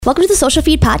Welcome to the Social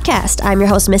Feed Podcast. I'm your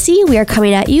host, Missy. We are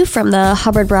coming at you from the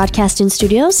Hubbard Broadcasting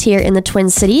Studios here in the Twin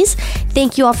Cities.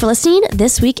 Thank you all for listening.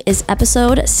 This week is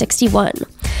episode 61.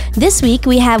 This week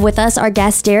we have with us our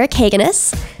guest, Derek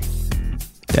Hagenis.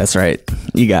 That's right.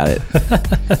 You got it.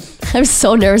 I'm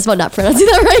so nervous about not pronouncing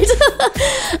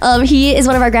that right. He is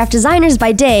one of our graphic designers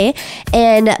by day,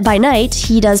 and by night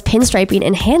he does pinstriping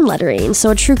and hand lettering,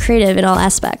 so a true creative in all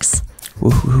aspects.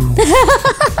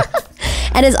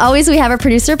 And as always, we have our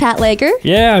producer, Pat Lager.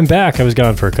 Yeah, I'm back. I was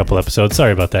gone for a couple episodes.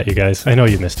 Sorry about that, you guys. I know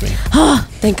you missed me. Oh,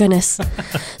 thank goodness.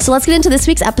 So let's get into this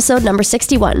week's episode number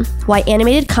 61, why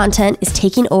animated content is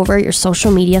taking over your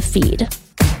social media feed.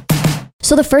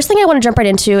 So the first thing I want to jump right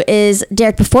into is,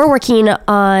 Derek, before working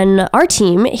on our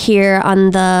team here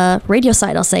on the radio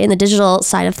side, I'll say, in the digital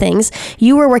side of things,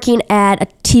 you were working at a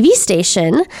TV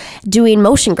station doing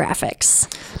motion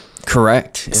graphics.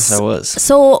 Correct. Yes, I was.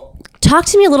 So talk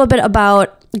to me a little bit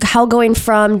about how going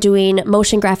from doing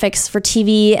motion graphics for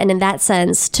TV and in that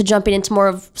sense to jumping into more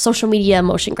of social media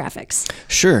motion graphics.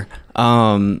 Sure.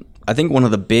 I think one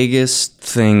of the biggest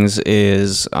things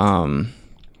is,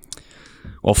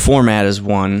 format is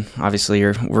one. Obviously,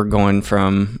 we're going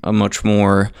from a much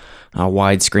more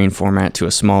widescreen format to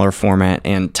a smaller format,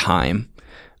 and time.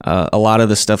 A lot of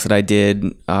the stuff that I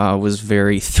did was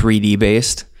very 3D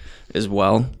based as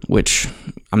well, which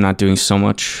I'm not doing so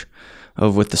much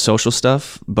of with the social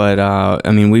stuff. But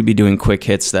we'd be doing quick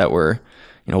hits that were,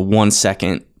 1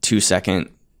 second, 2 second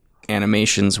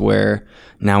animations, where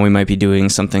now we might be doing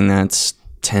something that's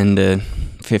 10 to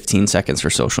 15 seconds for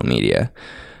social media.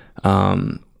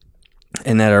 And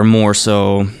that are more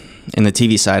so, in the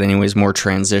TV side anyways, more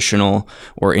transitional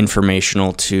or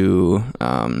informational to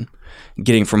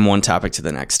getting from one topic to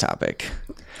the next topic.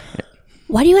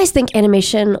 Why do you guys think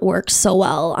animation works so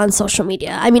well on social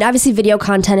media? I mean, obviously video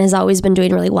content has always been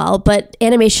doing really well, but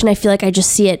animation, I feel like I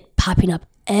just see it popping up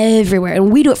everywhere,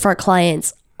 and we do it for our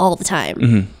clients all the time.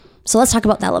 Mm-hmm. So let's talk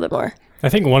about that a little bit more. I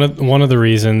think one of the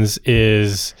reasons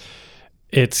is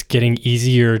it's getting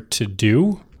easier to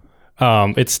do.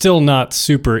 It's still not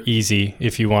super easy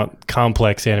if you want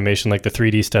complex animation like the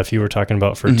 3D stuff you were talking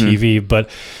about for TV, but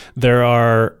there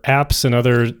are apps and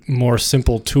other more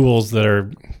simple tools that are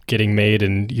getting made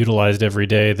and utilized every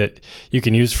day that you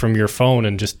can use from your phone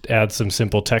and just add some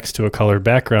simple text to a colored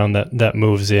background that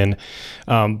moves in.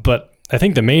 But I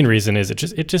think the main reason is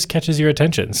it just catches your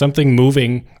attention. Something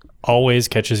moving always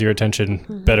catches your attention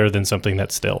better than something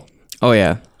that's still. Oh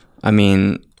yeah. I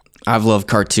mean, I've loved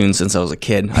cartoons since I was a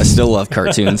kid. I still love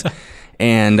cartoons.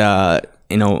 And,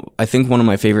 I think one of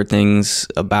my favorite things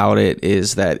about it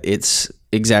is that it's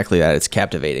exactly that. It's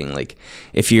captivating. Like,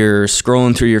 if you're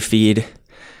scrolling through your feed,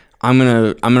 I'm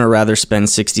gonna rather spend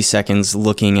 60 seconds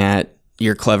looking at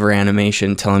your clever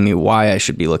animation telling me why I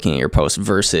should be looking at your post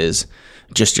versus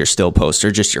just your still post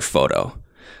or just your photo.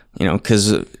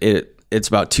 Because it's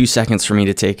about 2 seconds for me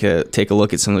to take a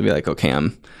look at something and be like, okay,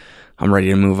 I'm ready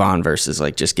to move on, versus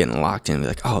like just getting locked in and be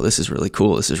like, oh, this is really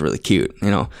cool. This is really cute.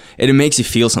 It makes you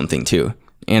feel something too.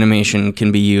 Animation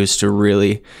can be used to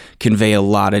really convey a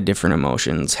lot of different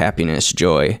emotions: happiness,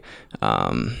 joy,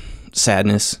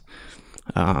 sadness.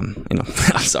 I'm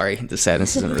sorry, the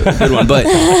sadness isn't a really good one, but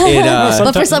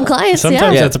but for some clients,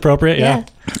 sometimes that's appropriate. Yeah.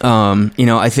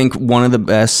 I think one of the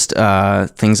best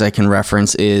things I can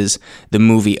reference is the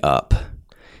movie Up.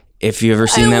 If you ever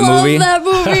seen that movie. I love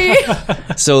that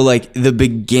movie. So like the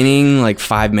beginning,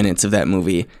 5 minutes of that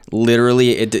movie,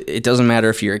 literally it doesn't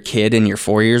matter if you're a kid and you're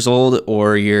 4 years old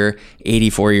or you're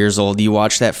 84 years old. You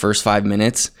watch that first 5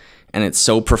 minutes and it's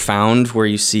so profound, where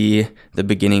you see the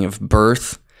beginning of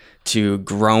birth to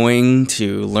growing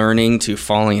to learning to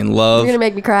falling in love. You're gonna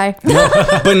make me cry.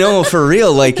 But no, for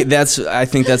real. I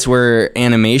think that's where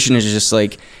animation is just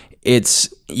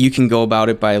you can go about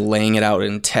it by laying it out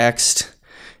in text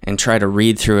and try to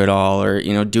read through it all, or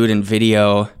do it in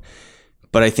video.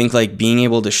 But I think being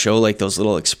able to show those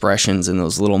little expressions and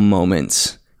those little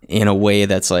moments in a way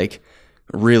that's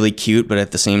really cute, but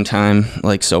at the same time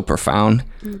so profound,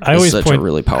 is such a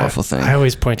really powerful thing. I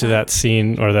always point to that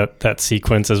scene or that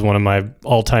sequence as one of my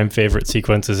all-time favorite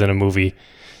sequences in a movie,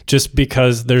 just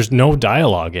because there's no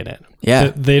dialogue in it.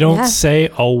 Yeah. They don't say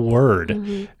a word.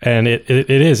 Mm-hmm. And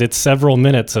it's several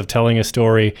minutes of telling a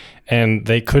story, and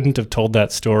they couldn't have told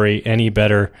that story any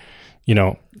better,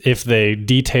 if they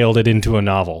detailed it into a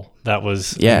novel. That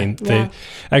was,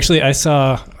 actually, I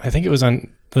think it was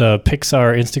on the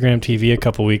Pixar Instagram TV a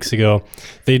couple weeks ago.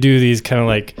 They do these kind of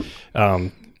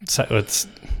it's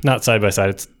not side by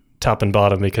side, it's top and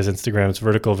bottom because Instagram's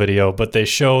vertical video, but they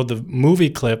show the movie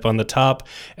clip on the top,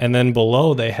 and then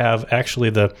below they have actually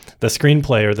the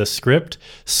screenplay or the script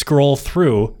scroll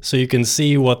through so you can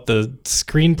see what the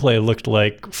screenplay looked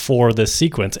like for this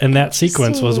sequence. And that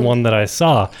sequence was one that I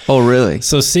saw. Oh, really?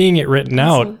 So seeing it written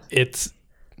out, it's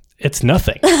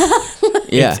nothing.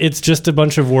 Yeah. It's just a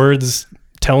bunch of words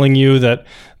telling you that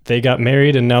they got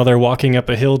married and now they're walking up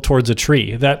a hill towards a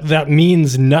tree. That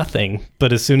means nothing.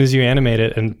 But as soon as you animate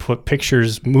it and put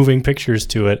pictures, moving pictures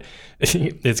to it,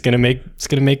 it's gonna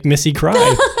make Missy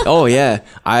cry. Oh yeah,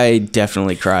 I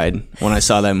definitely cried when I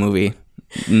saw that movie,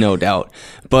 no doubt.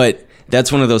 But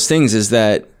that's one of those things is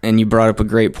that, and you brought up a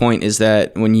great point, is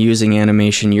that when using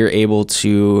animation, you're able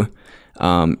to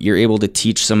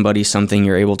teach somebody something.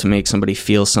 You're able to make somebody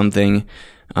feel something.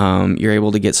 You're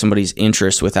able to get somebody's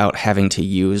interest without having to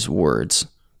use words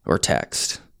or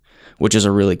text, which is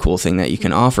a really cool thing that you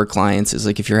can offer clients. Is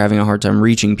like if you're having a hard time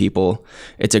reaching people,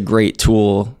 it's a great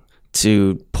tool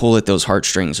to pull at those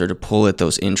heartstrings or to pull at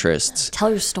those interests. Tell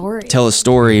your story. Tell a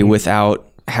story without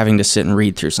having to sit and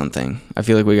read through something. I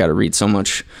feel like we got to read so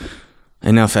much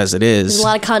enough as it is. There's a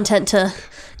lot of content to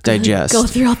digest. Go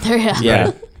through out there.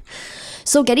 Yeah.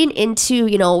 So getting into,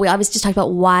 we obviously just talked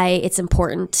about why it's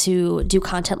important to do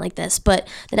content like this, but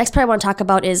the next part I want to talk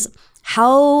about is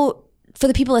how, for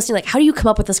the people listening, like how do you come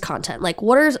up with this content? Like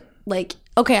what are, like,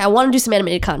 okay, I want to do some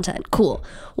animated content. Cool.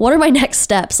 What are my next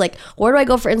steps? Like where do I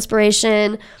go for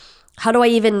inspiration? How do I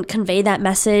even convey that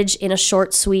message in a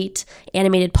short, sweet,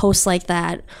 animated post like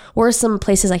that? Where are some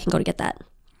places I can go to get that?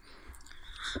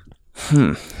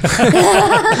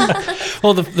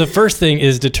 Well, the first thing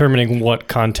is determining what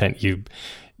content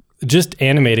just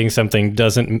animating something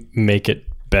doesn't make it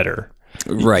better.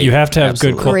 Right. You have to have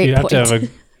Absolutely. you have to have a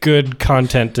good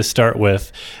content to start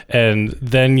with, and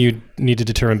then you need to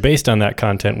determine based on that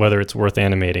content whether it's worth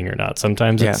animating or not.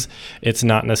 Sometimes it's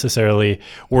not necessarily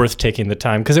worth taking the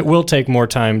time, because it will take more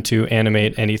time to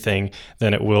animate anything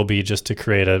than it will be just to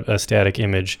create a static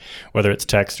image, whether it's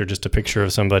text or just a picture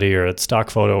of somebody or a stock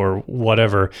photo or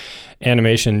whatever.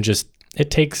 Animation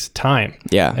it takes time.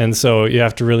 Yeah. And so you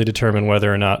have to really determine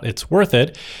whether or not it's worth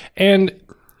it. And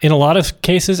in a lot of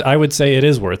cases, I would say it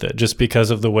is worth it, just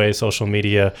because of the way social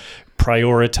media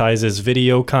prioritizes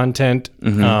video content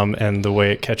and the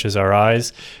way it catches our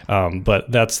eyes.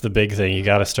 But that's the big thing. You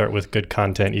got to start with good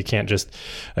content. You can't just,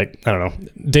 like, I don't know,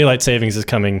 daylight savings is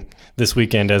coming this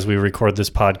weekend as we record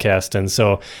this podcast. And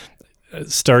so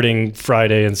starting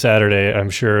Friday and Saturday, I'm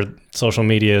sure social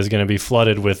media is going to be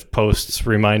flooded with posts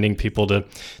reminding people to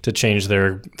change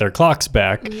their clocks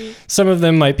back. Mm-hmm. Some of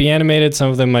them might be animated, some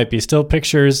of them might be still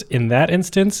pictures. In that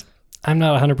instance, I'm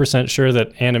not 100% sure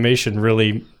that animation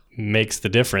really makes the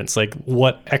difference. Like,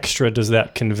 what extra does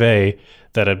that convey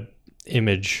that a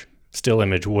still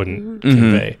image wouldn't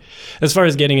convey? As far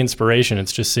as getting inspiration,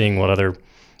 it's just seeing what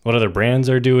other brands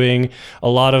are doing. A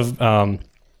lot of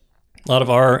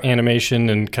our animation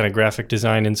and kind of graphic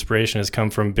design inspiration has come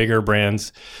from bigger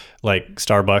brands like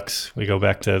Starbucks. We go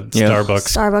back to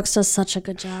Starbucks. Starbucks does such a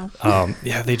good job.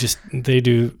 They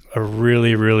do a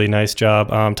really, really nice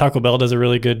job. Taco Bell does a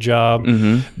really good job.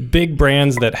 Mm-hmm. Big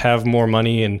brands that have more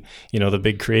money and, the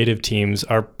big creative teams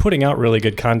are putting out really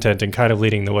good content and kind of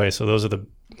leading the way. So those are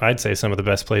I'd say some of the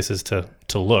best places to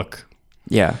look.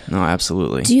 Yeah, no,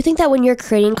 absolutely. Do you think that when you're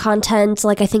creating content,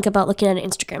 like I think about looking at an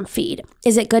Instagram feed,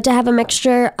 is it good to have a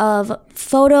mixture of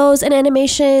photos and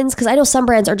animations? Because I know some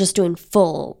brands are just doing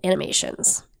full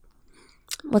animations.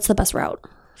 What's the best route?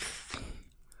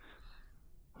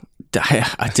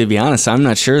 To be honest, I'm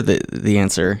not sure the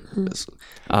answer.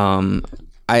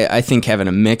 I think having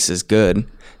a mix is good,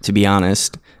 to be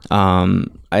honest.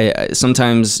 I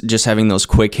sometimes just having those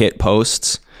quick hit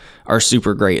posts are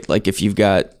super great. Like if you've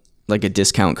got like a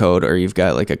discount code or you've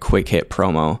got like a quick hit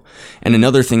promo. And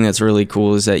another thing that's really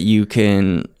cool is that you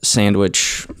can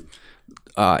sandwich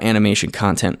animation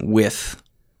content with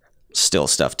still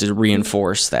stuff to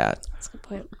reinforce that. That's a good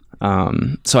point.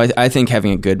 So I think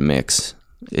having a good mix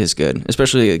is good,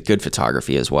 especially a good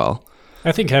photography as well.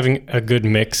 I think having a good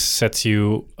mix sets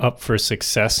you up for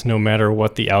success no matter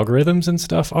what the algorithms and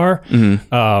stuff are.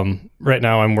 Mm-hmm. Right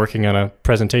now I'm working on a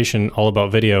presentation all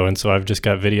about video, and so I've just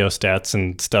got video stats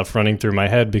and stuff running through my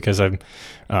head because I've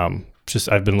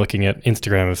been looking at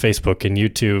Instagram and Facebook and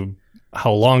YouTube,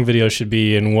 how long videos should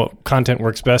be and what content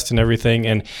works best and everything.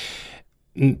 And,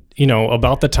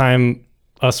 about the time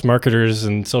us marketers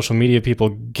and social media people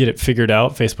get it figured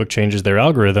out, Facebook changes their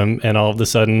algorithm, and all of a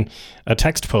sudden a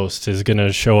text post is going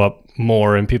to show up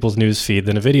more in people's news feed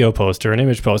than a video post or an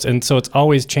image post. And so it's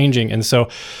always changing. And so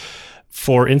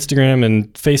for Instagram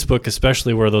and Facebook,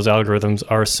 especially where those algorithms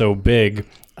are so big,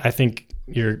 I think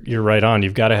you're right on.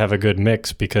 You've got to have a good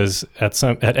mix, because at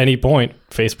any point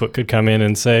Facebook could come in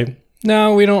and say,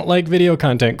 no, we don't like video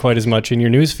content quite as much in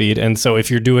your news feed. And so if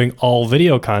you're doing all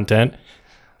video content,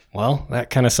 well, that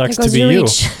kind of sucks to be you.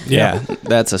 Yeah,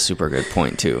 that's a super good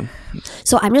point too.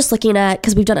 So I'm just looking at,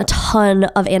 because we've done a ton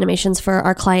of animations for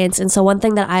our clients. And so one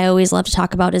thing that I always love to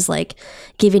talk about is like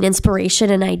giving inspiration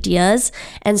and ideas.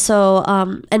 And so,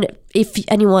 and if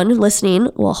anyone listening,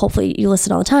 well, hopefully you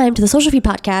listen all the time to the Social Feed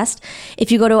podcast. If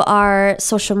you go to our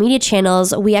social media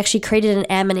channels, we actually created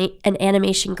an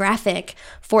animation graphic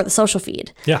for the social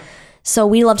feed. Yeah. So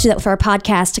we love to do that for our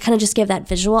podcast to kind of just give that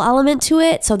visual element to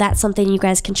it. So that's something you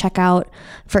guys can check out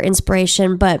for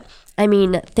inspiration. But I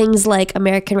mean, things like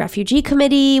American Refugee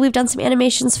Committee, we've done some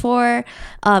animations for.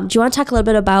 Do you want to talk a little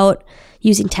bit about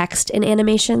using text in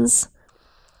animations?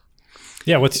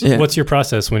 Yeah. What's your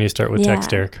process when you start with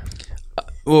text, Eric?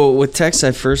 Well, with text,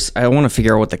 I want to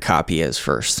figure out what the copy is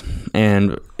first,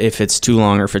 and if it's too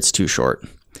long or if it's too short.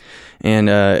 And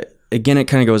again, it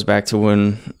kind of goes back to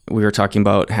when we were talking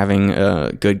about having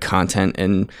good content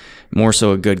and more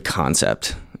so a good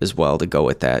concept as well to go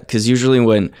with that. Because usually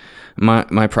when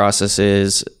my process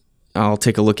is, I'll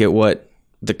take a look at what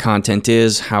the content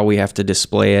is, how we have to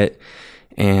display it,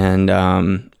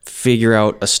 and figure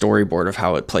out a storyboard of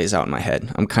how it plays out in my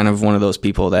head. I'm kind of one of those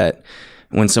people that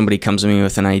when somebody comes to me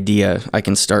with an idea, I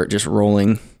can start just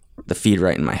rolling the feed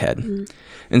right in my head. Mm-hmm.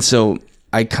 And so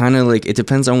I kind of it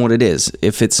depends on what it is.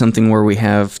 If it's something where we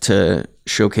have to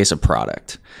showcase a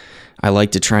product, I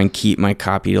like to try and keep my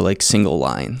copy to like single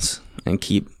lines and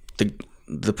keep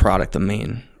the product the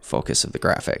main focus of the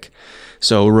graphic.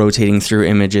 So rotating through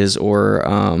images, or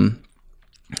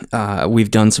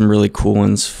we've done some really cool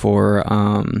ones for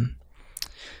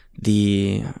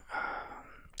the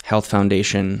Health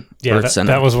Foundation Earth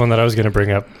Center. That was one that I was going to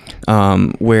bring up.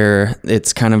 Where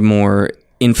it's kind of more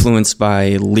influenced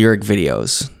by lyric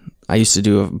videos. I used to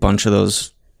do a bunch of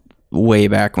those way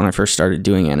back when I first started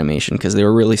doing animation because they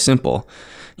were really simple.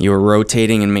 You were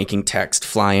rotating and making text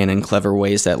fly in clever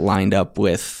ways that lined up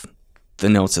with the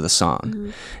notes of the song.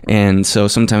 Mm-hmm. And so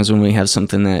sometimes when we have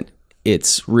something that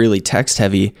it's really text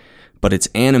heavy, but it's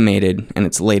animated and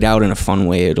it's laid out in a fun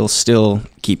way, it'll still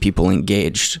keep people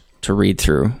engaged to read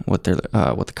through what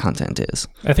the content is.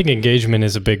 I think engagement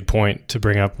is a big point to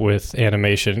bring up with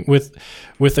animation.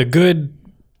 With a good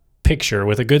picture,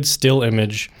 with a good still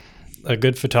image, a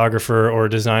good photographer or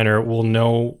designer will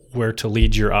know where to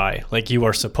lead your eye. Like, you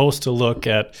are supposed to look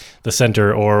at the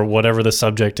center or whatever the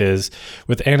subject is.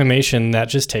 With animation, that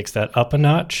just takes that up a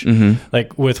notch. Mm-hmm.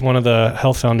 Like with one of the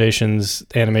Health Foundation's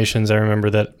animations, I remember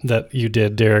that you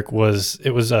did, Derek, it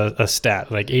was a stat,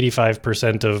 like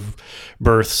 85% of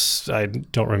births. I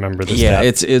don't remember the stat. Yeah,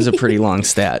 it's a pretty long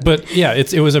stat. But yeah,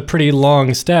 it was a pretty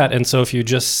long stat. And so if you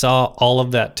just saw all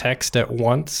of that text at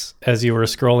once as you were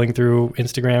scrolling through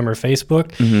Instagram or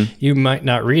Facebook, mm-hmm. you might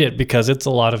not read it because it's a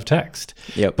lot of text.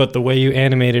 Yep. But the way you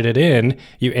animated it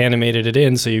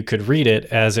in so you could read it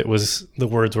as the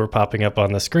words were popping up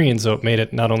on the screen. So it made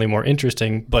it not only more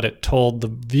interesting, but it told the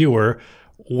viewer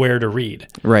where to read.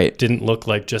 Right. It didn't look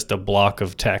like just a block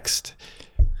of text.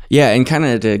 Yeah, and kind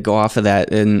of to go off of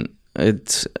that, and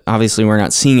it's obviously we're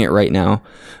not seeing it right now,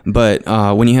 but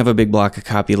when you have a big block of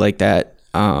copy like that,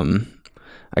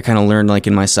 I kind of learned, like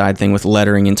in my side thing with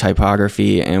lettering and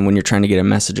typography, and when you're trying to get a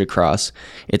message across,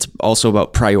 it's also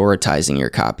about prioritizing your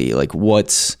copy. Like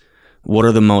what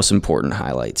are the most important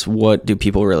highlights? What do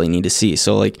people really need to see?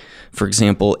 So like, for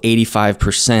example,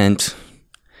 85%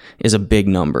 is a big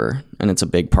number, and it's a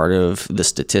big part of the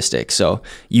statistic. So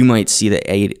you might see the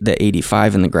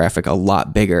 85 in the graphic a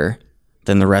lot bigger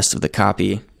than the rest of the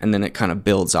copy, and then it kind of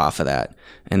builds off of that.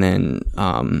 And then,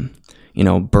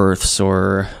 births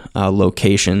or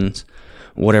locations,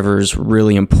 whatever is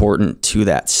really important to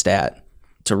that stat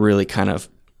to really kind of,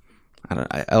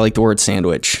 I like the word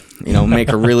sandwich, make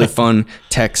a really fun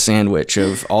text sandwich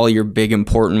of all your big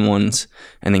important ones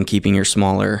and then keeping your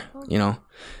smaller,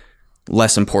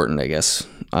 less important, I guess,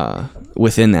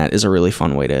 within that is a really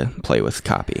fun way to play with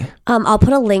copy. I'll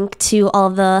put a link to all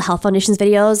of the Health Foundation's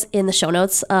videos in the show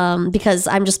notes because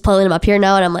I'm just pulling them up here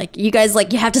now, and I'm like, you guys,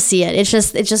 you have to see it. It's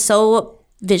just so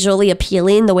visually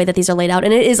appealing the way that these are laid out,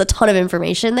 and it is a ton of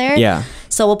information there. Yeah.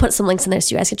 So we'll put some links in there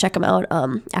so you guys can check them out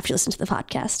after you listen to the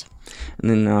podcast.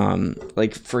 And then,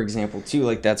 for example,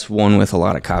 too, that's one with a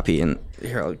lot of copy. And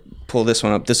here, I'll pull this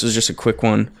one up. This was just a quick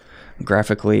one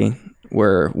graphically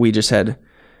where we just had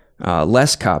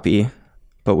less copy,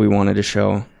 but we wanted to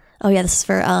show. Oh yeah, this is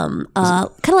for kind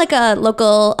of like a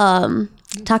local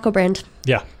taco brand.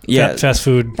 Yeah. Fast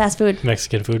food.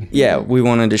 Mexican food. Yeah, we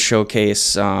wanted to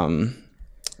showcase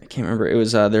can't remember. It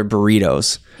was their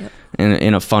burritos, Yep.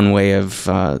 in a fun way of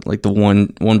like the one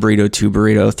burrito, two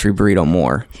burrito, three burrito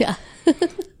more. Yeah.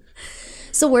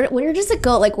 So where does it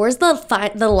go? Like, where's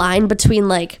the line between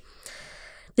like,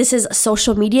 this is a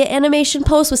social media animation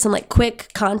post with some like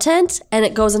quick content, and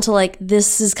it goes into like,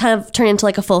 this is kind of turned into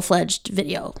like a full-fledged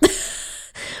video?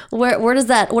 What does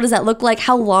that look like?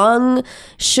 How long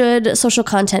should social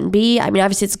content be? I mean,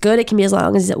 obviously it's good. It can be as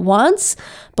long as it wants,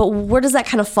 but where does that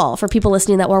kind of fall for people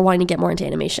listening that are wanting to get more into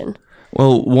animation?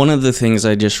 Well, one of the things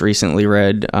I just recently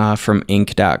read from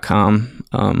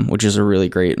Inc.com, which is a really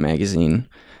great magazine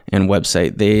and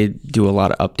website, they do a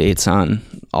lot of updates on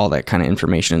all that kind of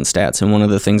information and stats. And one of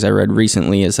the things I read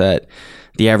recently is that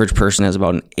the average person has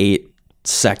about an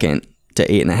 8-second to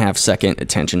 8.5 second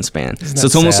attention span. So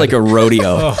it's almost like a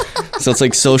rodeo. So it's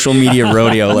like social media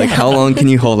rodeo. Like, how long can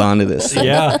you hold on to this?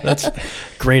 Yeah, that's a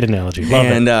great analogy. Love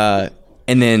it.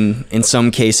 And then in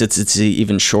some cases it's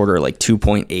even shorter, like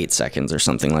 2.8 seconds or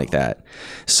something like that.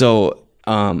 So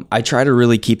I try to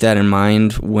really keep that in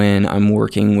mind when I'm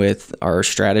working with our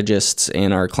strategists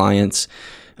and our clients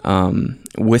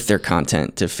with their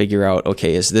content, to figure out,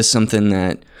 okay, is this something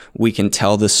that we can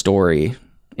tell the story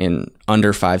in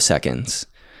under 5 seconds?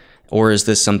 Or is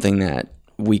this something that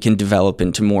we can develop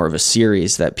into more of a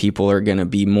series that people are going to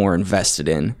be more invested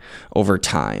in over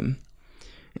time?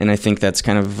 And I think that's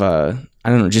kind of, I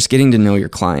don't know, just getting to know your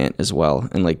client as well,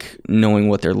 and like knowing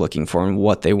what they're looking for and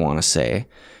what they want to say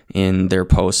in their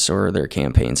posts or their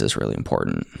campaigns is really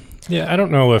important. Yeah, I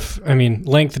don't know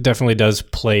length definitely does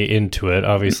play into it.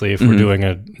 Obviously, if we're doing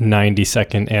a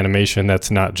 90-second animation, that's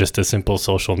not just a simple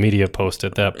social media post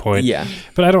at that point. Yeah.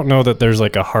 But I don't know that there's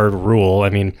like a hard rule.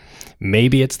 I mean,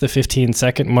 maybe it's the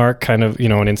 15-second mark, kind of, an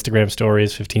Instagram story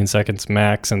is 15 seconds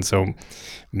max. And so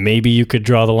maybe you could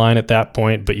draw the line at that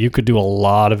point, but you could do a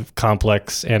lot of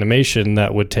complex animation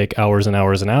that would take hours and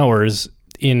hours and hours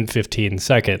in 15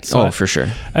 seconds. So for sure.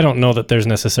 I don't know that there's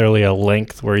necessarily a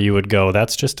length where you would go,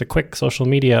 that's just a quick social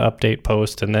media update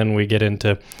post, and then we get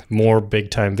into more big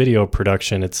time video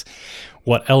production. It's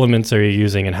what elements are you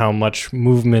using and how much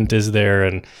movement is there?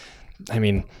 And I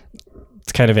mean,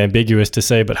 it's kind of ambiguous to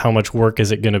say, but how much work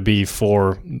is it going to be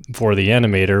for the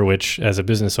animator, which as a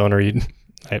business owner,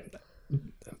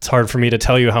 it's hard for me to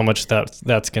tell you how much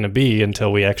that's going to be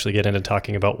until we actually get into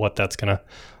talking about what that's going to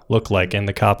look like in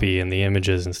the copy and the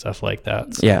images and stuff like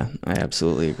that. So. Yeah, I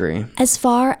absolutely agree. As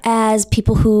far as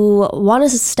people who want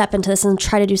to step into this and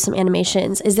try to do some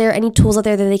animations, is there any tools out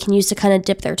there that they can use to kind of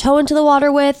dip their toe into the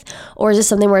water with? Or is this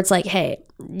something where it's like, hey,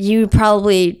 you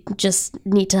probably just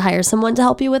need to hire someone to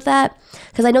help you with that?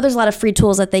 Because I know there's a lot of free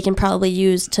tools that they can probably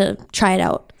use to try it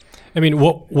out. I mean,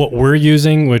 what we're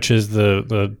using, which is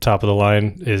the top of the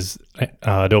line, is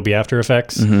Adobe After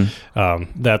Effects.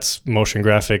 Mm-hmm. That's motion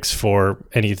graphics for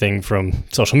anything from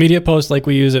social media posts like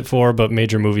we use it for, but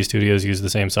major movie studios use the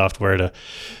same software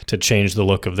to change the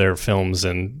look of their films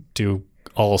and do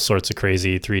all sorts of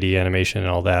crazy 3D animation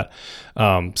and all that.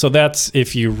 So that's,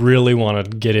 if you really want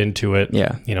to get into it,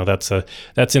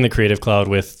 that's in the Creative Cloud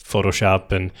with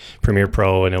Photoshop and Premiere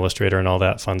Pro and Illustrator and all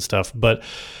that fun stuff. But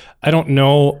I don't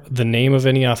know the name of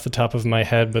any off the top of my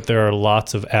head, but there are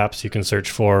lots of apps you can search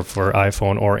for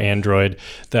iPhone or Android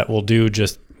that will do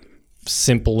just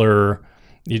simpler.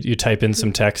 You type in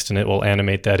some text and it will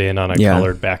animate that in on a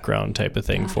colored background type of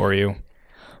thing for you.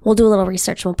 We'll do a little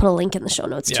research. We'll put a link in the show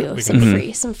notes too. Some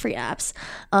free apps.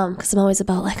 Because I'm always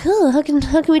about like, how can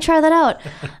we try that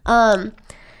out?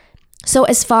 So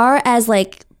as far as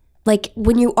like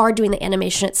when you are doing the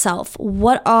animation itself,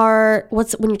 when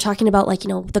you're talking about like,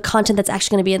 the content that's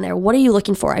actually going to be in there, what are you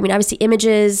looking for? I mean, obviously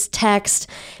images, text.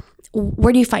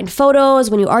 Where do you find photos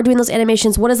when you are doing those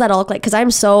animations? What does that all look like? Because I'm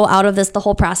so out of the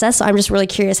whole process. So I'm just really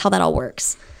curious how that all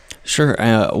works. Sure.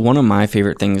 One of my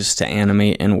favorite things to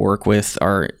animate and work with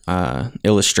are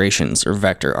illustrations or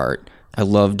vector art. I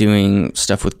love doing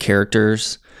stuff with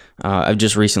characters. I've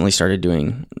just recently started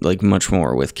doing like much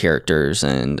more with characters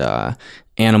and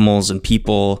animals and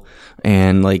people,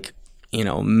 and like,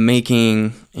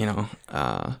 making,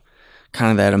 kind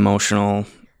of that emotional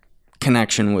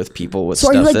connection with people with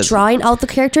stuff. So are you like drawing out the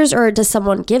characters, or does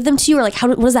someone give them to you, or like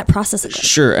what does that process look like?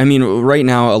 Sure. I mean, right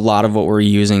now a lot of what we're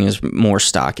using is more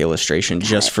stock illustration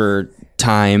just for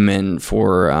time and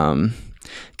for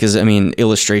because I mean,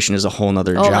 illustration is a whole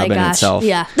nother job in itself.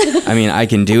 Yeah. I mean, I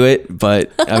can do it,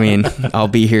 but I mean, I'll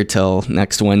be here till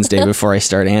next Wednesday before I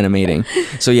start animating.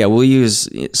 So yeah, we'll use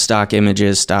stock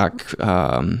images, stock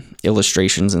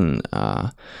illustrations, and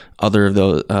other of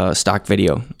those stock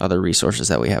video, other resources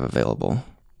that we have available.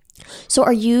 So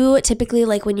are you typically,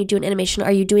 like, when you do an animation,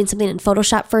 are you doing something in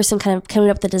Photoshop first and kind of coming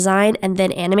up with the design and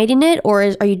then animating it,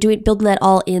 or are you building that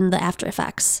all in the After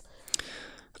Effects?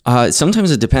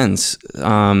 Sometimes it depends.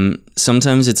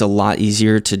 Sometimes it's a lot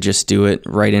easier to just do it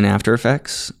right in After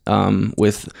Effects.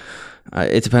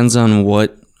 It depends on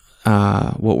what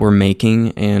we're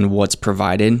making and what's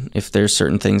provided. If there's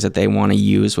certain things that they want to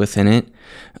use within it,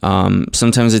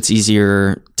 sometimes it's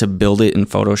easier to build it in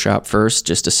Photoshop first,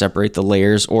 just to separate the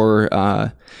layers,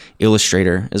 or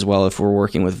Illustrator as well if we're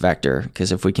working with vector.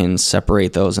 Because if we can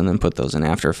separate those and then put those in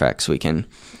After Effects, we can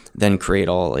then create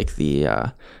all like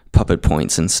the puppet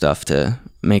points and stuff to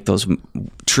make those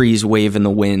trees wave in the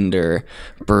wind or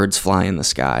birds fly in the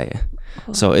sky.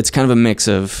 Cool. So it's kind of a mix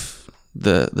of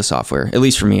the software, at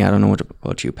least for me. I don't know what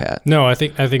about you, Pat. No, I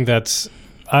think that's,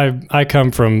 I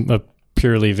come from a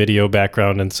purely video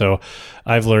background, and so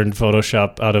I've learned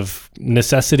Photoshop out of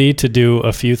necessity to do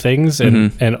a few things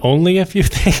and only a few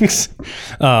things.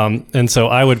 And so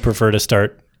I would prefer to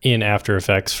start in After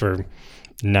Effects for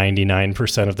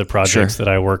 99% of the projects that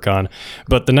I work on.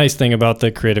 But the nice thing about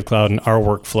the Creative Cloud and our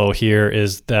workflow here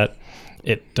is that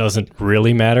it doesn't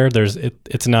really matter.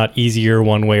 It's not easier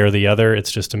one way or the other.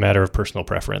 It's just a matter of personal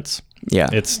preference. Yeah.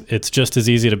 It's just as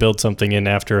easy to build something in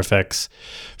After Effects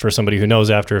for somebody who knows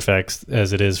After Effects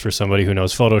as it is for somebody who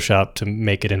knows Photoshop to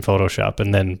make it in Photoshop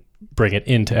and then bring it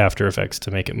into After Effects to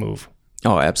make it move.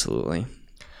 Oh, absolutely.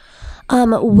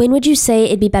 When would you say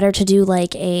it'd be better to do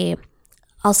like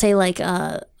I'll say like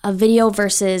a video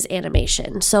versus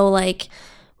animation? So like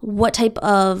what type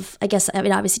of, I guess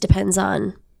it obviously depends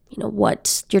on,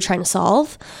 what you're trying to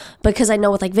solve. Because I know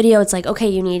with like video, it's like, okay,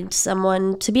 you need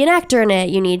someone to be an actor in it.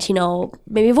 You need,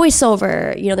 maybe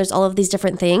voiceover, there's all of these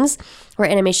different things where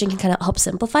animation can kind of help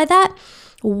simplify that.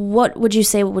 What would you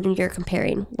say when you're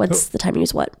comparing? What's the time to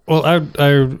use what? Well,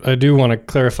 I do want to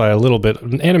clarify a little bit.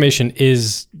 Animation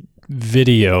is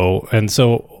video. And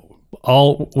so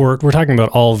we're talking about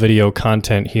all video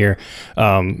content here.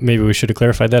 Maybe we should have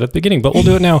clarified that at the beginning, but we'll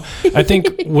do it now. I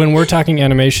think when we're talking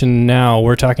animation now,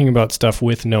 we're talking about stuff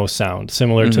with no sound,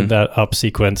 similar to that up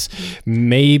sequence.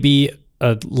 Maybe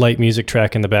a light music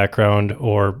track in the background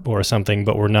or something,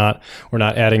 but we're not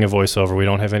adding a voiceover. We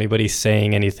don't have anybody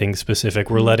saying anything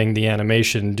specific. We're letting the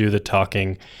animation do the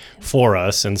talking for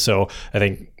us. And so I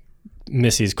think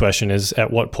Missy's question is,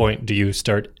 at what point do you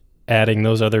start adding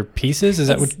those other pieces? Is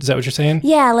that what you're saying?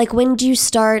 Yeah, like when do you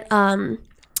start,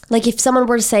 like if someone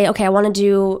were to say, okay, I want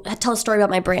to tell a story about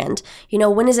my brand,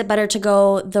 when is it better to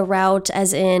go the route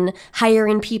as in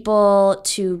hiring people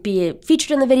to be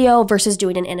featured in the video versus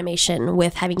doing an animation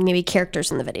with having maybe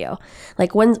characters in the video?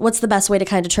 Like what's the best way to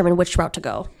kind of determine which route to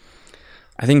go?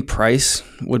 I think price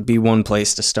would be one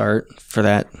place to start for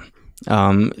that.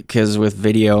 Because with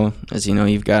video, as you know,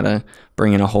 you've got to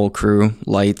bring in a whole crew,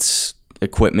 lights,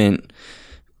 equipment,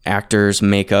 actors,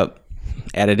 makeup,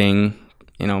 editing,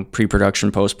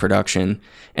 pre-production, post-production,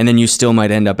 and then you still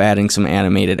might end up adding some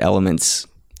animated elements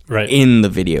in the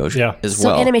video as well.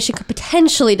 So animation could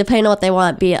potentially, depending on what they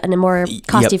want, be a more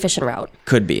cost-efficient route.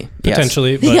 Could be.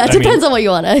 Potentially. Yes. But it depends on what you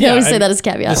want. I always say that as a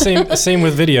caveat. The same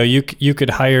with video. You could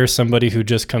hire somebody who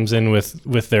just comes in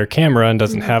with their camera and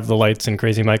doesn't have the lights and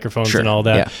crazy microphones and all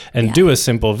that and do a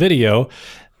simple video.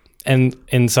 And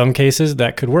in some cases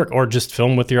that could work, or just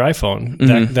film with your iPhone.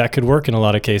 That could work in a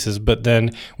lot of cases. But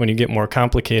then when you get more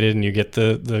complicated and you get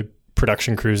the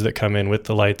production crews that come in with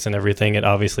the lights and everything, it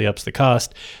obviously ups the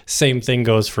cost. Same thing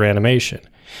goes for animation.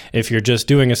 If you're just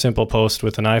doing a simple post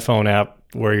with an iPhone app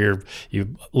where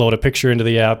you load a picture into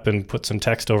the app and put some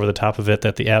text over the top of it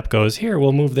that the app goes, here,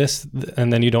 we'll move this,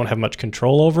 and then you don't have much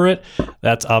control over it,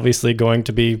 that's obviously going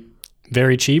to be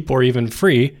very cheap or even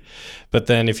free. But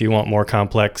then if you want more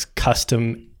complex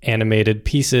custom animated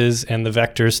pieces and the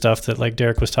vector stuff that like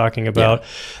Derek was talking about,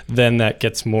 then that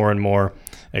gets more and more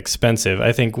expensive.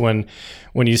 I think when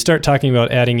you start talking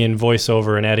about adding in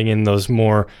voiceover and adding in those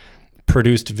more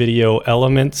produced video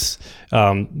elements,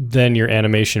 then your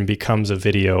animation becomes a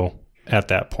video at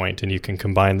that point, and you can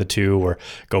combine the two or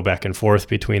go back and forth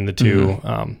between the two,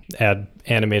 add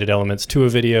animated elements to a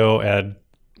video, add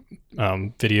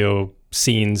video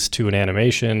scenes to an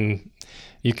animation.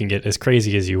 You can get as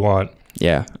crazy as you want.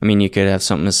 Yeah. I mean, you could have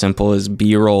something as simple as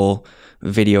B-roll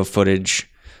video footage,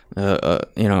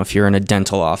 if you're in a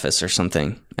dental office or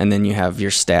something, and then you have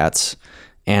your stats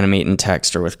animate in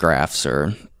text or with graphs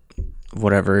or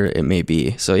whatever it may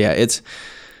be. So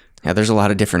there's a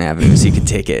lot of different avenues you could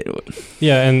take it.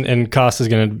 Yeah. And cost is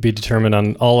going to be determined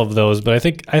on all of those. But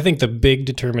I think the big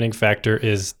determining factor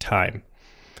is time.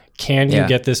 Can you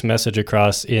get this message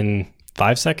across in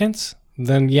 5 seconds,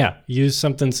 then yeah, use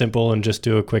something simple and just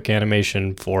do a quick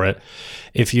animation for it.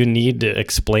 If you need to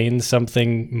explain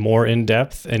something more in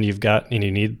depth and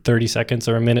you need 30 seconds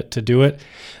or a minute to do it,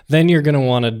 then you're going to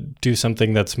want to do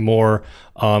something that's more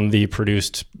on the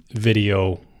produced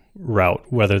video route,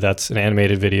 whether that's an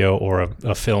animated video or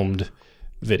a filmed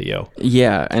video.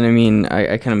 Yeah, and I mean,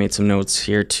 I kind of made some notes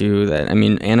here too that, I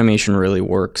mean, animation really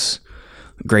works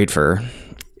great for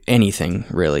anything,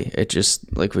 really. It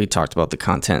just, like we talked about the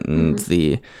content and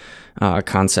the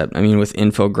concept. I mean, with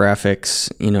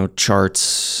infographics,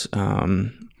 charts,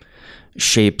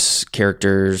 shapes,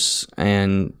 characters,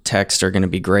 and text are going to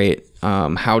be great.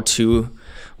 How-to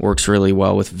works really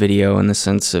well with video in the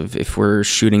sense of if we're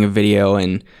shooting a video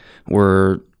and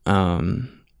we're,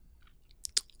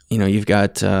 you've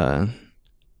got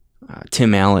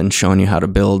Tim Allen showing you how to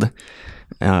build,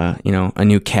 a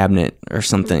new cabinet or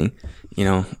something.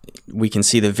 We can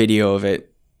see the video of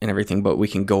it and everything, but we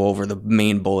can go over the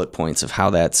main bullet points of how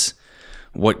that's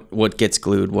what gets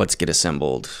glued, what's get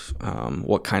assembled,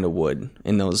 what kind of wood,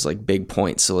 in those like big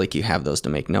points. So like you have those to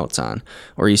make notes on,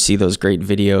 or you see those great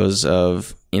videos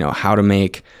of, how to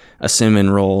make a cinnamon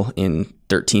roll in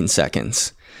 13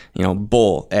 seconds,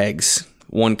 bowl, eggs,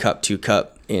 1 cup, 2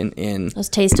 cup in those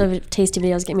tasty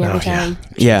videos get me every time.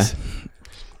 Yeah.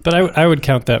 But I would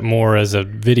count that more as a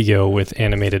video with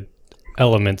animated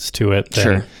elements to it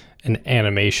than an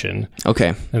animation.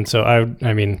 Okay. And so I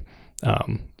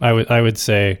would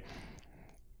say,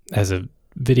 as a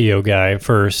video guy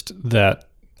first, that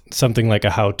something like a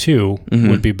how-to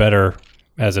would be better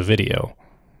as a video.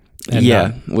 And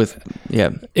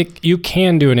you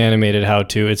can do an animated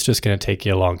how-to. It's just going to take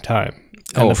you a long time.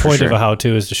 And the point of a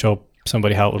how-to is to show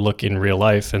somebody how it would look in real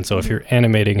life. And so if you're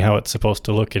animating how it's supposed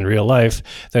to look in real life,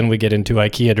 then we get into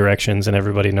IKEA directions, and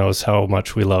everybody knows how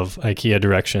much we love IKEA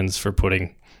directions for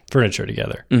putting furniture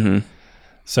together.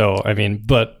 So, I mean,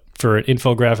 but for an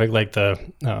infographic like the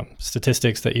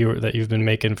statistics that you've been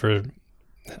making for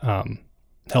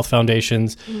health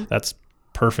foundations, that's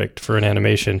perfect for an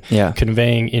animation. Yeah.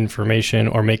 Conveying information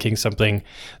or making something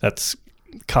that's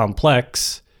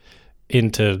complex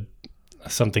into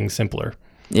something simpler.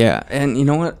 Yeah, and you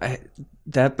know what?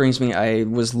 That brings me, I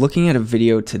was looking at a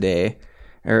video today,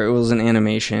 or it was an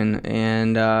animation,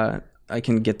 and I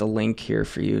can get the link here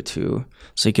for you too,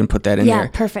 so you can put that in there. Yeah,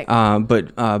 perfect.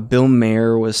 But Bill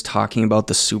Maher was talking about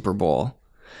the Super Bowl,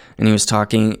 and he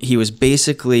was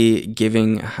basically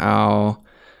giving how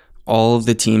all of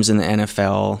the teams in the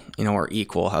NFL, are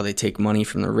equal, how they take money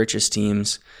from the richest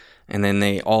teams, and then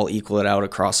they all equal it out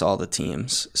across all the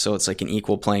teams. So it's like an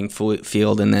equal playing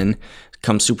field, and then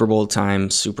come Super Bowl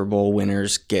time, Super Bowl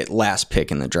winners get last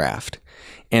pick in the draft.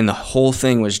 And the whole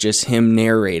thing was just him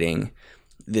narrating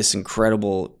this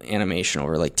incredible animation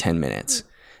over like 10 minutes.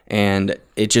 And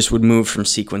it just would move from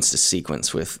sequence to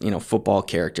sequence with, football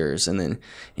characters. And then,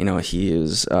 he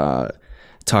was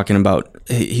talking about,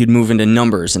 he'd move into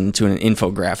numbers and into an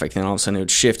infographic. Then all of a sudden it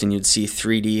would shift and you'd see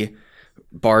 3D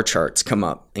bar charts come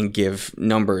up and give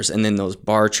numbers, and then those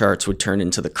bar charts would turn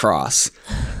into the cross,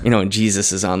 and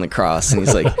Jesus is on the cross, and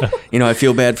he's like, I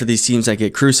feel bad for these teams that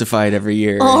get crucified every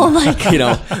year. Oh my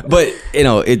God. But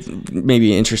it may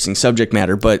be an interesting subject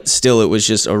matter, but still it was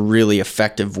just a really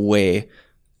effective way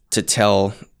to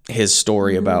tell his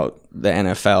story about the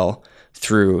NFL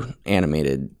through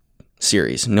animated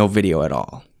series, no video at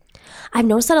all. I've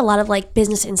noticed that a lot of like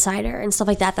Business Insider and stuff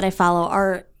like that I follow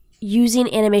are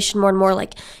using animation more and more.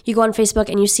 Like you go on Facebook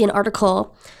and you see an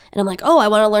article and I'm like, oh, I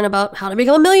want to learn about how to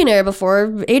become a millionaire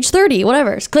before age 30,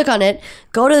 whatever. So click on it,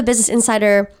 go to the Business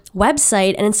Insider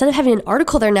website, and instead of having an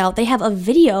article there now, they have a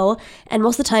video, and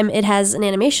most of the time it has an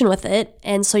animation with it.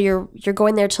 And so you're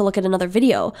going there to look at another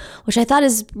video, which I thought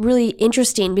is really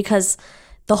interesting because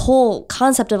the whole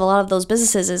concept of a lot of those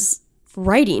businesses is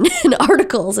writing and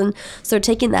articles. And so they're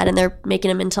taking that and they're making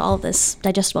them into all of this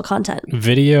digestible content.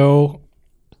 Video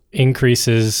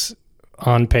increases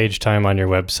on-page time on your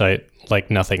website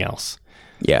like nothing else.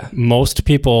 Yeah. Most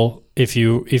people, if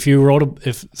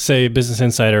say Business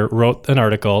Insider wrote an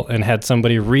article and had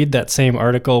somebody read that same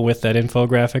article with that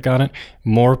infographic on it,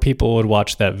 more people would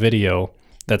watch that video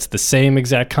that's the same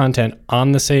exact content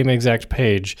on the same exact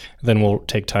page than will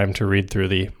take time to read through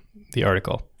the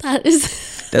article.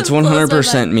 That's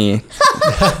 100% me.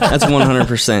 That's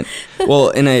 100%. Well,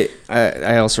 and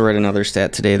I also read another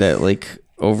stat today that like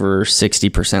over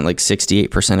 60%, like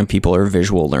 68% of people are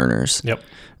visual learners. Yep.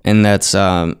 And that's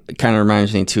kind of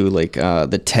reminds me too, like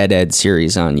the TED Ed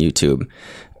series on YouTube.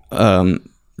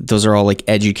 Those are all like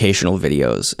educational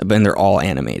videos, and they're all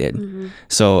animated. Mm-hmm.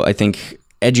 So I think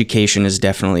education is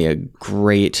definitely a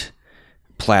great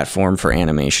platform for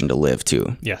animation to live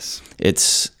to. Yes.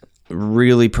 It's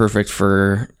really perfect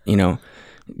for,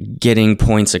 getting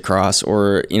points across.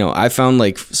 Or, I found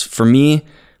like for me,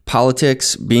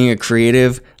 politics, being a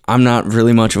creative, I'm not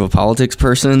really much of a politics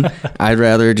person. I'd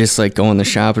rather just like go in the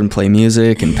shop and play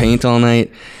music and paint all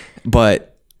night.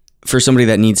 But for somebody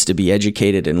that needs to be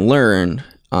educated and learn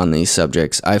on these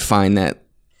subjects, I find that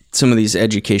some of these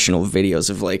educational videos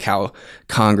of like how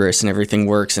Congress and everything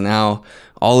works and how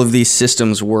all of these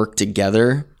systems work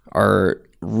together are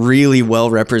really well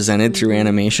represented through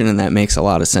animation. And that makes a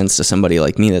lot of sense to somebody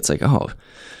like me that's like, oh,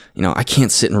 I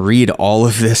can't sit and read all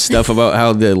of this stuff about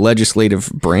how the legislative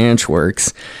branch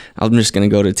works. I'm just going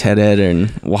to go to TED Ed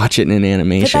and watch it in an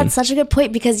animation. But that's such a good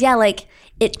point because, yeah, like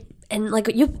it, and like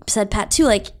what you said, Pat, too,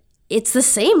 like it's the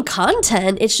same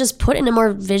content. It's just put in a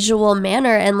more visual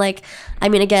manner. And like, I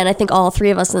mean, again, I think all three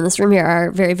of us in this room here are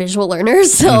very visual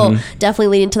learners. So definitely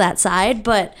leaning to that side.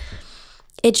 But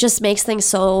it just makes things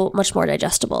so much more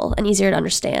digestible and easier to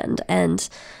understand. And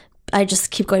I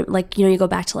just keep going, like, you go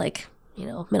back to like,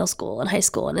 middle school and high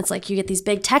school, and it's like you get these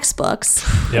big textbooks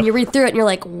and you read through it and you're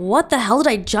like, what the hell did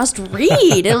I just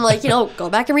read? And I'm like, go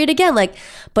back and read again. Like,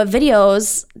 but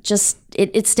videos just,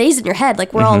 it stays in your head.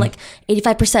 Like we're all like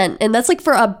 85%, and that's like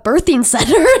for a birthing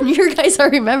center, and you guys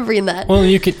are remembering that. Well,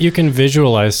 you can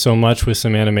visualize so much with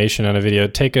some animation on a video.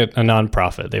 Take a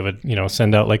nonprofit. They would,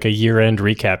 send out like a year-end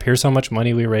recap. Here's how much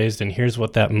money we raised, and here's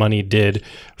what that money did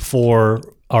for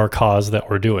our cause that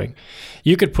we're doing.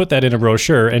 You could put that in a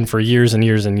brochure, and for years and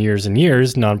years and years and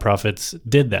years, nonprofits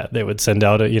did that. They would send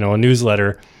out a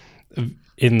newsletter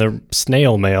in the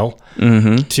snail mail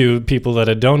to people that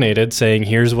had donated saying,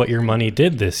 here's what your money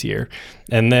did this year.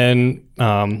 And then,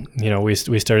 we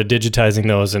started digitizing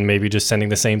those and maybe just sending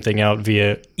the same thing out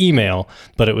via email,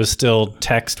 but it was still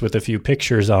text with a few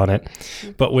pictures on it.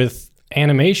 But with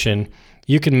animation,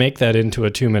 you can make that into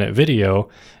a 2-minute video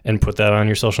and put that on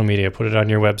your social media, put it on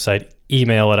your website,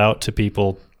 email it out to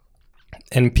people,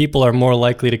 and people are more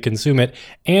likely to consume it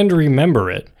and remember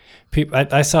it.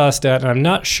 I saw a stat, and I'm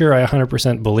not sure I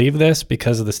 100% believe this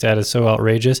because the stat is so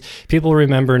outrageous. People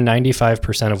remember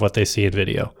 95% of what they see in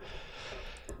video.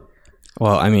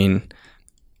 Well, I mean,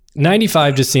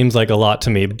 95 just seems like a lot to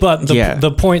me, but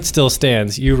the point still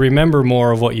stands. You remember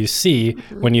more of what you see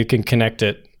when you can connect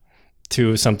it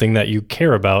to something that you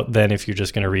care about than if you're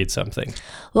just going to read something.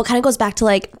 Well, it kind of goes back to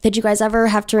like, did you guys ever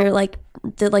have to like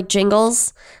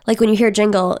jingles? Like when you hear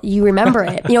jingle, you remember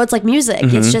it. It's like music.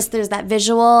 It's just, there's that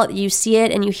visual, you see it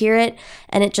and you hear it,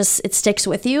 and it sticks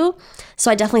with you.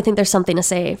 So I definitely think there's something to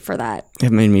say for that.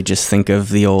 It made me just think of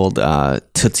the old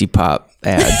Tootsie Pop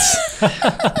ads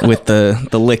with the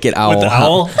lick it owl. With the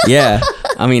owl? Yeah.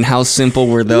 I mean, how simple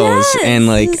were those? Yes. And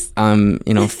like, I'm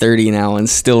 30 now and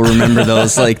still remember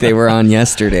those like they were on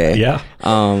yesterday. Yeah.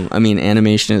 I mean,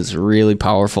 animation is really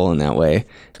powerful in that way.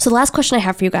 So the last question I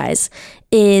have for you guys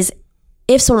is,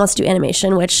 if someone wants to do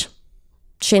animation, which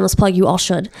shameless plug, you all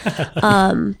should,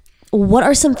 what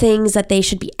are some things that they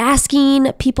should be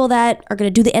asking people that are going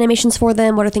to do the animations for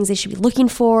them? What are things they should be looking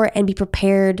for and be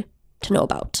prepared to know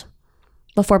about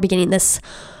before beginning this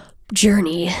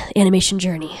animation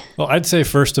journey? Well, I'd say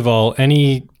first of all,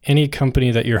 any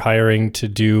company that you're hiring to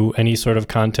do any sort of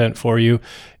content for you,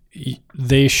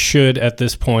 they should at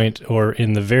this point or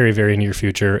in the very, very near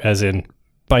future, as in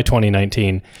by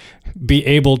 2019, be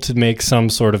able to make some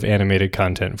sort of animated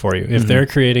content for you. If they're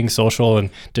creating social and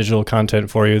digital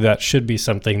content for you, that should be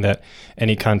something that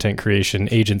any content creation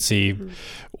agency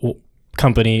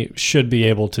company should be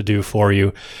able to do for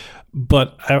you.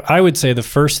 But I would say the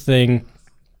first thing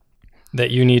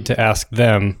that you need to ask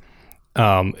them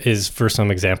is for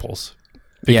some examples,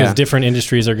 because different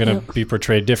industries are going to be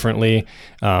portrayed differently.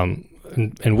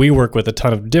 And we work with a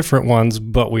ton of different ones,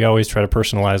 but we always try to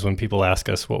personalize when people ask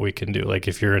us what we can do. Like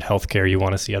if you're in healthcare, you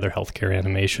want to see other healthcare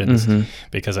animations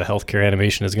because a healthcare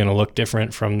animation is going to look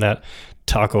different from that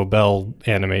Taco Bell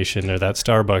animation or that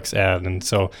Starbucks ad. And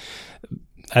so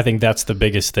I think that's the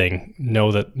biggest thing.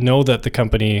 Know that the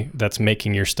company that's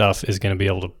making your stuff is going to be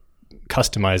able to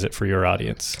customize it for your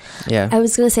audience. Yeah. I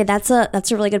was going to say that's a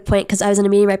really good point, because I was in a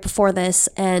meeting right before this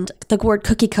and the word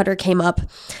cookie cutter came up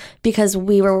because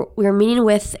we were meeting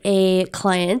with a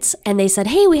client and they said,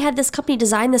 hey, we had this company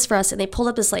design this for us, and they pulled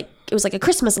up this it was like a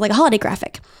Christmas, like a holiday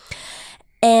graphic.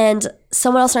 And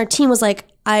someone else on our team was like,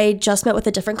 I just met with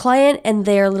a different client and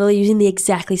they're literally using the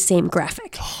exactly same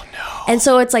graphic. Oh no. And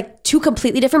so it's like two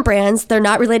completely different brands. They're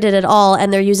not related at all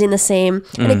and they're using the same.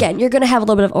 And again, you're going to have a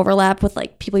little bit of overlap with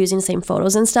like people using the same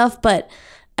photos and stuff, but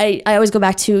I always go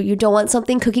back to, you don't want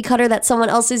something cookie cutter that someone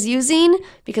else is using,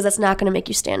 because that's not going to make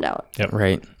you stand out. Yep.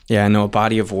 Right. Yeah, no, a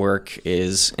body of work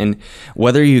is, and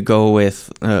whether you go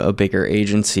with a bigger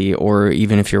agency or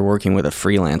even if you're working with a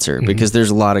freelancer, because there's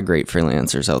a lot of great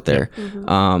freelancers out there,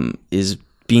 is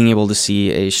being able to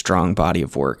see a strong body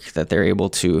of work that they're able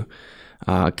to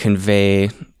convey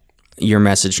your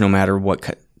message no matter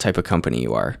what type of company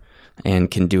you are,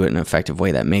 and can do it in an effective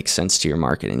way that makes sense to your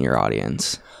market and your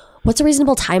audience. What's a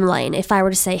reasonable timeline if I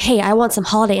were to say, hey, I want some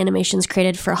holiday animations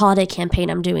created for a holiday campaign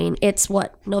I'm doing? It's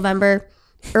what, November?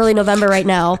 Early November right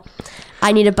now.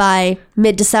 I need to buy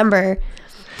mid-December.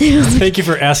 Thank you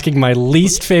for asking my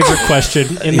least favorite question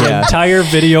in the entire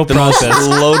video process.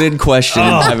 Most loaded question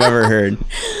I've ever heard.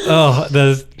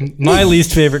 My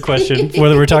least favorite question,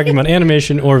 whether we're talking about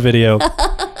animation or video,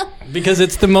 because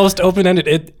it's the most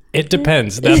open-ended. It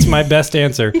depends. That's my best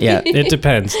answer. Yeah. It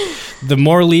depends. The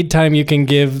more lead time you can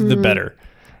give, the better.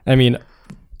 I mean,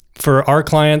 for our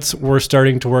clients, we're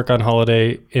starting to work on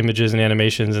holiday images and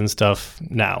animations and stuff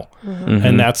now.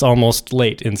 And that's almost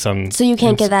late in some... So you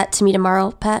can't get that to me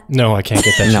tomorrow, Pat? No, I can't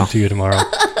get that shit to you tomorrow.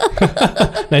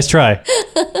 Nice try.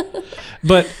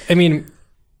 But, I mean,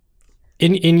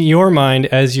 in your mind,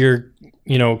 as you're,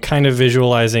 kind of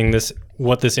visualizing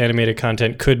what this animated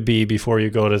content could be before you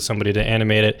go to somebody to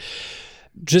animate it,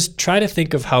 just try to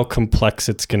think of how complex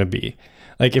it's going to be.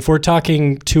 Like if we're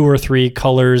talking 2 or 3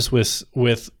 colors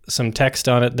with some text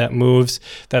on it that moves,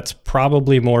 that's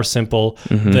probably more simple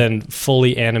than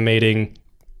fully animating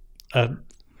a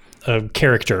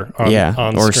character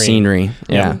on or screen. Scenery.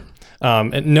 Yeah.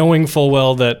 And knowing full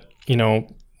well that,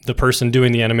 the person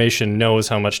doing the animation knows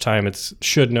how much time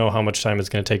should know how much time it's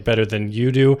going to take better than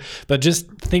you do. But just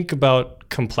think about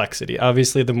complexity.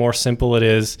 Obviously, the more simple it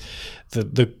is,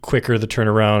 the quicker the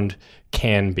turnaround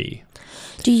can be.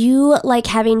 Do you like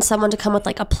having someone to come with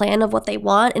like a plan of what they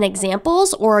want and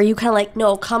examples, or are you kind of like,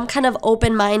 no, come kind of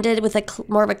open-minded with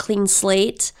more of a clean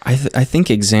slate? I think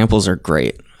examples are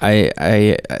great.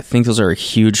 I think those are a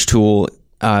huge tool,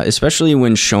 especially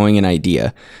when showing an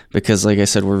idea, because like I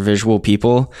said, we're visual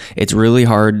people. It's really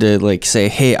hard to like say,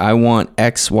 hey, I want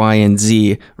X, Y, and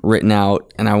Z written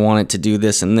out and I want it to do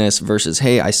this and this, versus,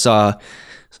 hey, I saw...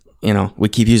 we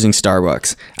keep using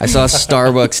Starbucks. I saw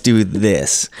Starbucks do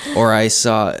this, or I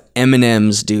saw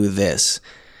M&M's do this.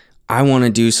 I want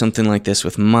to do something like this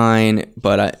with mine,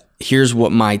 but here's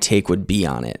what my take would be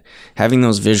on it. Having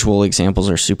those visual examples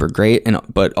are super great,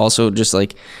 but also just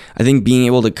like, I think being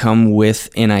able to come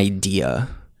with an idea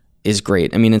is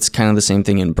great. I mean, it's kind of the same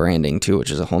thing in branding too,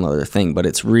 which is a whole nother thing, but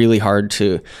it's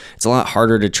a lot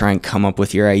harder to try and come up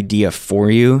with your idea for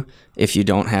you if you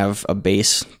don't have a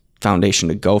base foundation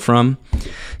to go from,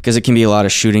 because it can be a lot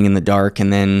of shooting in the dark,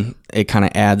 and then it kind of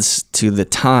adds to the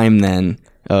time then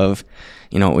of,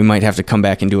 we might have to come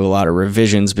back and do a lot of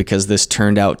revisions because this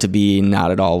turned out to be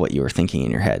not at all what you were thinking in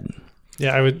your head.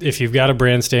 Yeah, I would, if you've got a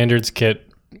brand standards kit,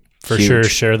 for Huge. sure,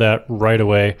 share that right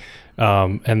away.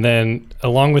 And then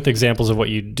along with examples of what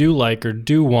you do like or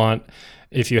do want,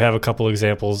 if you have a couple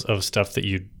examples of stuff that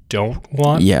you don't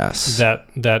want, yes,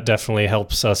 that definitely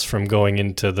helps us from going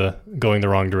the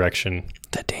wrong direction.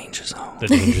 The danger zone. The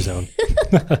danger zone.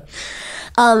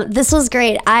 This was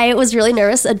great. I was really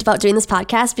nervous about doing this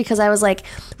podcast because I was like,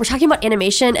 we're talking about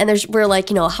animation and we're like,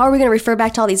 how are we going to refer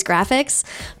back to all these graphics?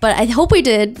 But I hope we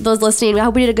did, those listening, I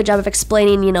hope we did a good job of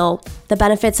explaining, the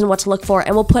benefits and what to look for.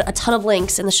 And we'll put a ton of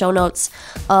links in the show notes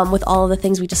with all of the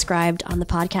things we described on the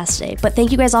podcast today. But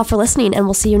thank you guys all for listening, and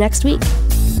we'll see you next week.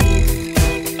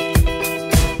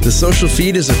 The Social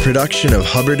Feed is a production of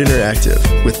Hubbard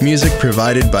Interactive, with music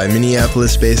provided by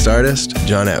Minneapolis-based artist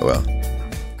John Atwell.